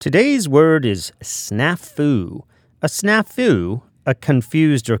Today's word is snafu. A snafu, a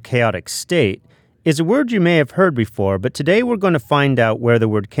confused or chaotic state, is a word you may have heard before, but today we're going to find out where the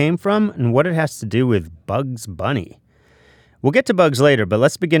word came from and what it has to do with Bugs Bunny. We'll get to bugs later, but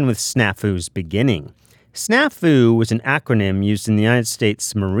let's begin with snafu's beginning. Snafu was an acronym used in the United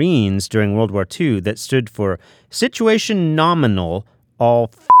States Marines during World War II that stood for Situation Nominal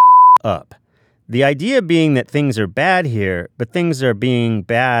All Up. The idea being that things are bad here, but things are being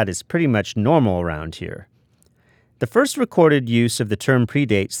bad is pretty much normal around here. The first recorded use of the term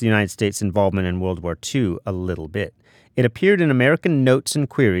predates the United States' involvement in World War II a little bit. It appeared in American Notes and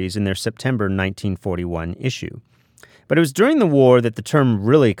Queries in their September 1941 issue. But it was during the war that the term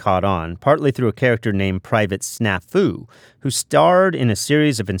really caught on, partly through a character named Private Snafu, who starred in a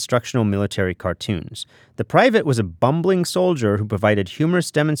series of instructional military cartoons. The private was a bumbling soldier who provided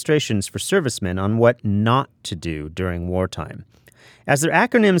humorous demonstrations for servicemen on what not to do during wartime. As their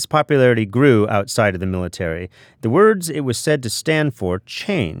acronym's popularity grew outside of the military, the words it was said to stand for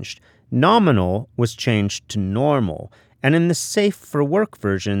changed. Nominal was changed to normal, and in the Safe for Work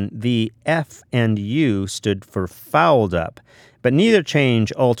version, the F and U stood for fouled up, but neither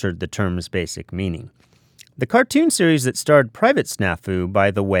change altered the term's basic meaning. The cartoon series that starred Private Snafu, by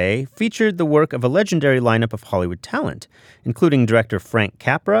the way, featured the work of a legendary lineup of Hollywood talent, including director Frank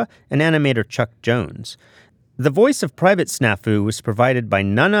Capra and animator Chuck Jones. The voice of Private Snafu was provided by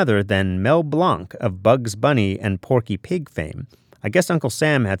none other than Mel Blanc of Bugs Bunny and Porky Pig fame. I guess Uncle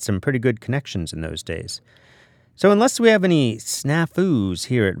Sam had some pretty good connections in those days. So unless we have any snafus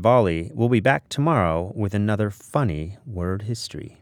here at Volley, we'll be back tomorrow with another funny word history.